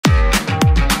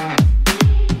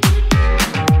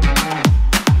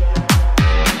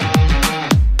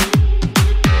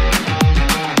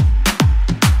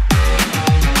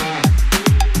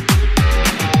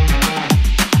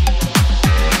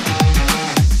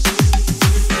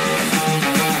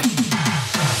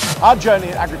Our journey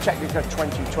at AGRITECHNICA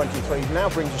 2023 now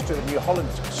brings us to the new Holland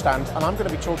stand, and I'm going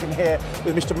to be talking here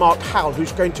with Mr. Mark Howell,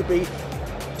 who's going to be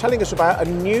telling us about a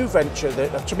new venture,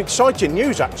 some exciting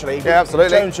news actually, yeah,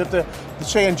 absolutely, in terms of the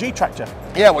CNG tractor.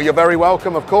 Yeah, well, you're very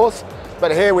welcome, of course.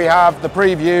 But here we have the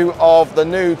preview of the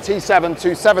new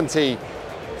T7.270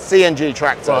 CNG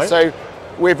tractor. Right. So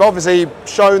we've obviously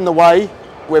shown the way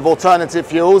with alternative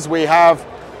fuels. We have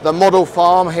the model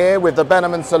farm here with the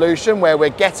Benjamin solution where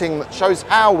we're getting, shows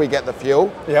how we get the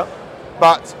fuel. Yeah.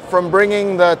 But from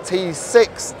bringing the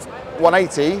T6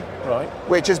 180, right,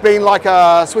 which has been like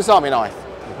a Swiss Army knife.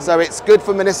 So it's good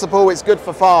for municipal, it's good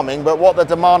for farming, but what the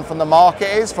demand from the market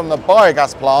is, from the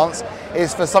biogas plants,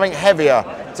 is for something heavier,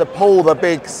 to pull the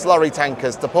big slurry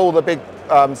tankers, to pull the big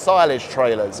silage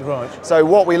trailers. Right. So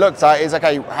what we looked at is,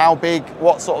 okay, how big,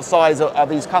 what sort of size are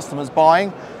these customers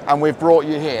buying? And we've brought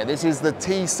you here. This is the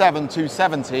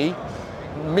T7.270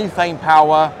 methane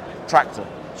power tractor.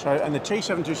 So, and the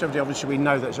T7.270, obviously we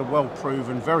know that's a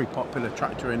well-proven, very popular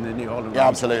tractor in the New Holland range. Yeah,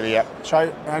 absolutely, yeah.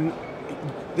 So, and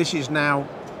this is now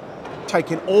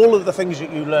taking all of the things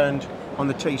that you learned on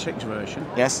the T6 version.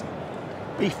 Yes.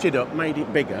 Beefed it up, made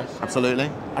it bigger.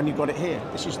 Absolutely. And you've got it here.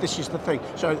 This is the thing.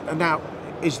 So and now,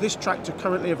 is this tractor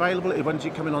currently available? When's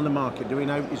it coming on the market? Do we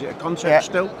know? Is it a concept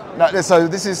still? No. So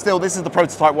this is the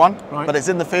prototype one, right, but it's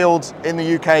in the field in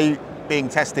the UK being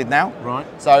tested now. Right.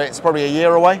 So it's probably a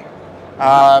year away.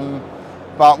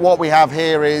 But what we have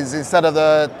here is, instead of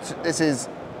this is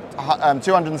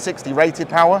 260 rated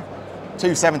power,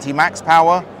 270 max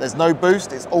power. There's no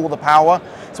boost, it's all the power.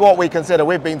 It's what we consider,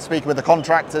 we've been speaking with the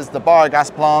contractors, the biogas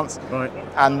plants, right,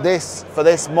 and this, for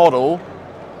this model,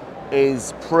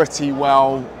 is pretty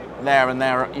well there and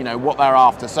there, you know, what they're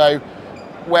after. So,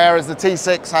 whereas the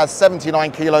T6 has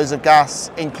 79 kilos of gas,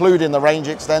 including the range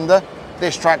extender,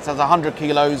 this tractor has 100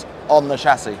 kilos on the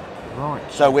chassis. Right.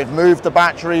 So we've moved the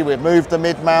battery, we've moved the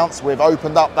mid-mounts, we've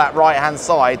opened up that right-hand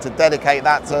side to dedicate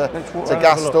that to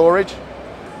gas storage.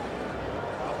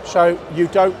 So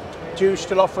do you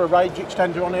still offer a range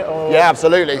extender on it? Or? Yeah,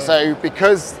 absolutely. So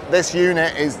because this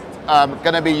unit is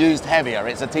going to be used heavier,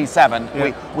 it's a T7,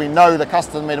 yeah, we know the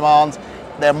customer demands,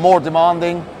 they're more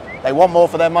demanding, they want more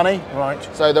for their money. Right.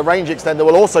 So the range extender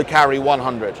will also carry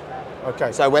 100.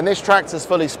 Okay. So when this tractor's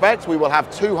fully spec'd, we will have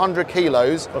 200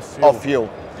 kilos of fuel.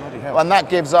 Bloody hell. And that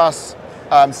gives us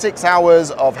 6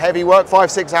 hours of heavy work,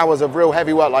 5-6 hours of real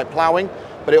heavy work like ploughing,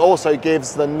 but it also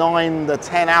gives the 9 to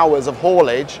 10 hours of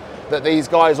haulage that these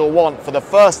guys will want for the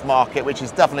first market, which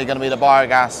is definitely going to be the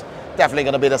biogas, definitely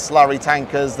going to be the slurry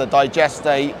tankers, the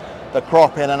digestate, the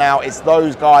crop in and out. It's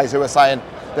those guys who are saying,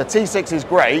 the T6 is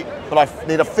great, but I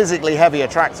need a physically heavier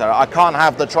tractor. I can't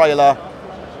have the trailer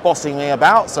bossing me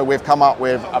about, so we've come up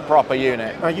with a proper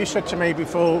unit. Now, you said to me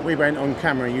before we went on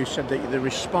camera, you said that the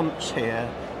response here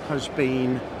has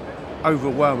been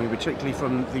overwhelming, particularly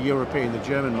from the European, the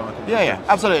German market. Yeah,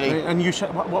 absolutely. And you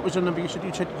said, what was the number you said?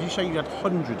 Did you say you had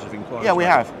hundreds of inquiries? Yeah, we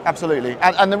have, absolutely.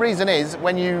 And the reason is,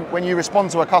 when you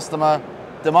respond to a customer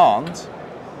demand,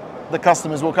 the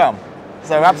customers will come.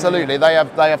 So absolutely, they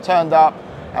have turned up,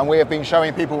 and we have been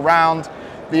showing people round.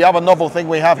 The other novel thing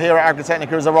we have here at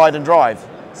AGRITECHNICA is a ride and drive.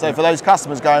 So for those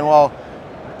customers going, well,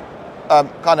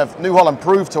 kind of New Holland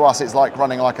proved to us it's like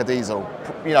running like a diesel.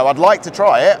 You know, I'd like to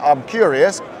try it, I'm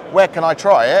curious, where can I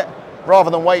try it?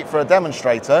 Rather than wait for a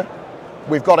demonstrator,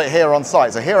 we've got it here on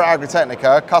site. So here at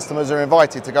AGRITECHNICA, customers are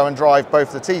invited to go and drive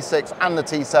both the T6 and the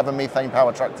T7 methane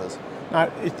powered tractors. Now,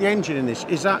 is the engine in this,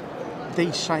 is that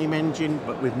the same engine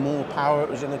but with more power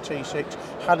as in the T6?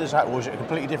 How does that, or is it a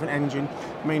completely different engine?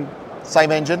 I mean,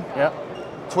 same engine. Yeah.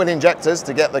 Twin injectors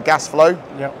to get the gas flow.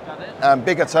 Yeah.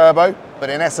 Bigger turbo, but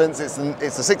in essence, it's a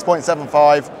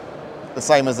 6.75, the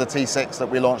same as the T6 that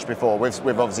we launched before, with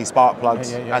obviously spark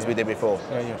plugs, as we did before.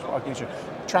 Yeah.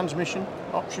 Transmission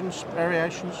options,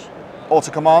 variations?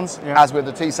 Auto commands, as with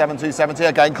the T7.270,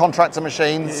 again, contractor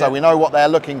machines, so we know what they're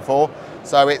looking for.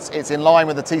 So it's in line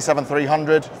with the T7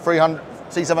 300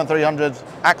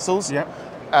 axles,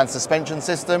 and suspension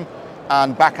system,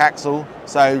 and back axle.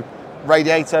 So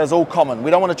radiators, all common. We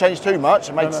don't want to change too much.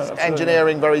 It makes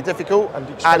engineering very difficult. And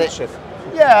expensive.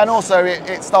 And also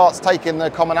it starts taking the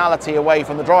commonality away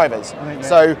from the drivers.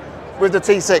 So with the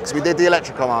T6, we did the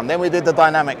electric command, then we did the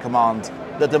dynamic command.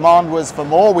 The demand was for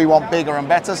more, we want bigger and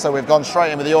better, so we've gone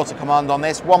straight in with the auto command on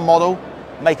this. One model,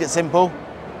 make it simple.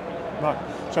 Right,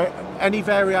 so any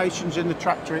variations in the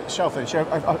tractor itself then? So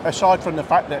aside from the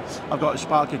fact that I've got a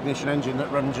spark ignition engine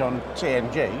that runs on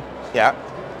CNG,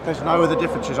 there's no other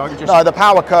differences. I can just... No, the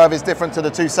power curve is different to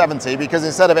the 270 because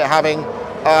instead of it having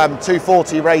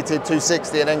 240 rated,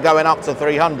 260 and then going up to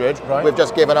 300, we've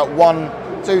just given it one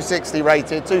 260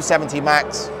 rated, 270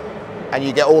 max, and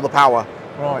you get all the power.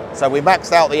 Right. So we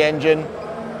maxed out the engine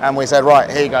and we said, right,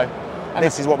 here you go. And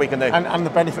this is what we can do. And the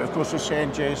benefit, of course, of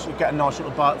CNG is you get a nice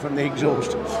little bite from the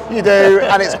exhaust. You do,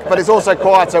 but it's also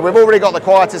quieter. We've already got the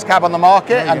quietest cab on the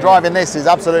market, and driving this is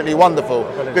absolutely wonderful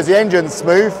because the engine's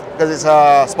smooth, because it's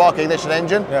a spark ignition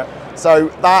engine. Yeah. So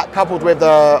that, coupled with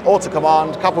the auto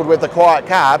command, coupled with the quiet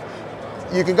cab,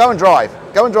 you can go and drive.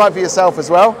 Go and drive for yourself as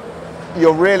well.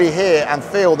 You'll really hear and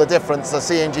feel the difference the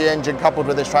CNG engine coupled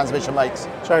with this transmission makes.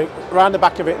 So around the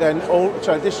back of it then,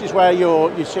 so this is where your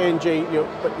CNG, your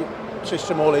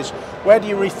system all is. Where do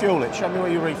you refuel it? Show me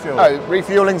where you refuel it. Oh,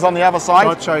 refueling's on the other side.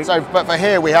 Right, but for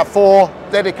here we have 4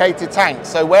 dedicated tanks.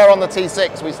 So where on the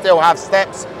T6 we still have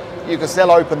steps, you can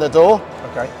still open the door.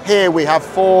 Okay. Here we have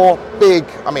 4 big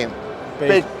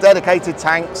dedicated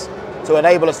tanks to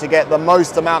enable us to get the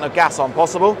most amount of gas on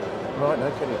possible. Right,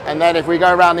 no kidding. And then if we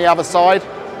go around the other side,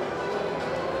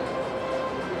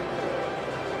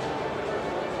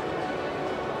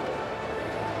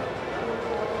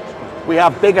 we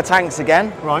have bigger tanks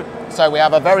again. Right. So we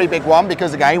have a very big one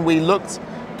because, again, we looked,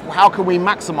 how can we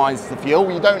maximize the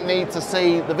fuel? You don't need to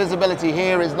see, the visibility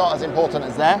here is not as important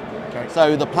as there. Okay.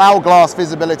 So the plough glass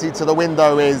visibility to the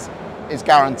window is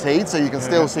guaranteed, so you can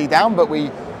still see down, but we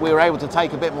were able to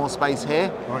take a bit more space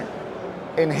here. Right.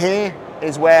 In here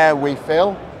is where we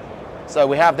fill. So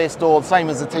we have this door, same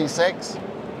as the T6,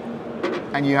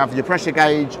 and you have your pressure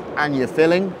gauge and your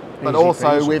filling, but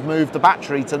also we've moved the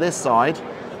battery to this side.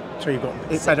 So you've got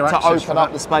better to access open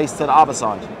up the space to the other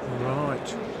side.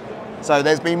 Right. So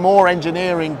there's been more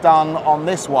engineering done on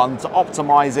this one to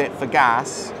optimize it for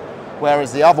gas,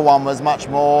 whereas the other one was much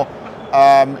more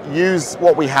use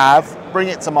what we have, bring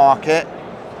it to market,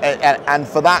 and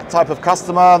for that type of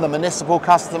customer, the municipal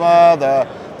customer,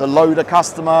 the loader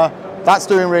customer, that's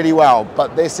doing really well.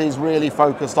 But this is really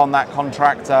focused on that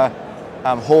contractor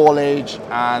haulage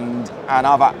and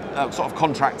other sort of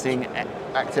contracting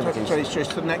activities. So it's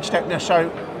just the next step now.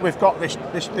 So we've got this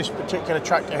particular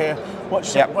tractor here.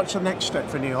 What's the next step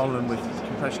for New Holland with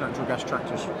compressed natural gas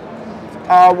tractors?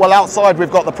 Well, outside we've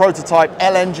got the prototype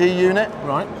LNG unit.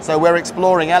 Right. So we're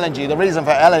exploring LNG. The reason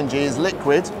for LNG is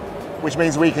liquid, which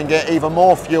means we can get even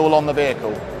more fuel on the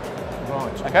vehicle.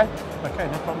 Right. Okay.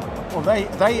 Okay, no problem. Well,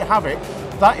 there you have it.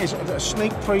 That is a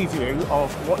sneak preview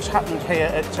of what's happened here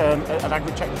at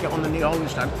AGRITECHNICA on the New Holland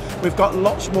stand. We've got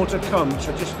lots more to come,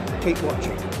 so just keep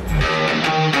watching.